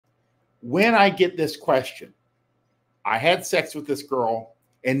when I get this question, I had sex with this girl,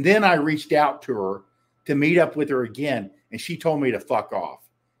 and then I reached out to her to meet up with her again, and she told me to fuck off.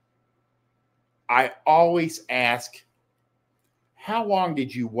 I always ask, how long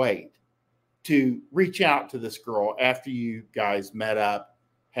did you wait to reach out to this girl after you guys met up,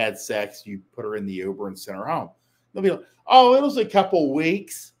 had sex, you put her in the Uber and sent her home? They'll be like, oh, it was a couple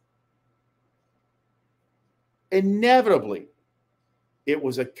weeks. Inevitably, it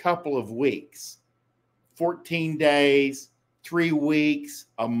was a couple of weeks, 14 days, 3 weeks,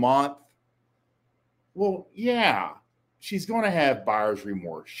 a month. Well, yeah, she's going to have buyer's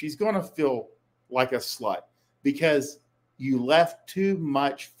remorse. She's going to feel like a slut because you left too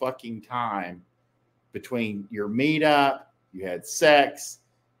much fucking time between your meetup, you had sex,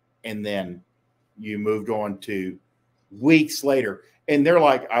 and then you moved on to weeks later. And they're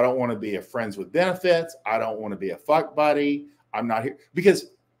like, I don't want to be a friends with benefits. I don't want to be a fuck buddy. I'm not here.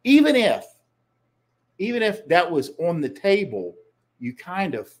 Because even if that was on the table, you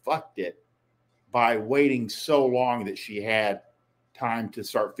kind of fucked it by waiting so long that she had time to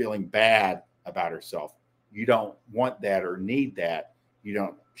start feeling bad about herself. You don't want that or need that.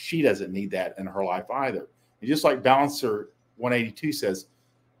 She doesn't need that in her life either. And just like Balancer 182 says,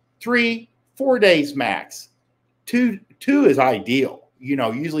 3-4 days max. Two is ideal.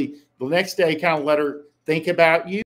 Usually the next day, kind of let her think about you.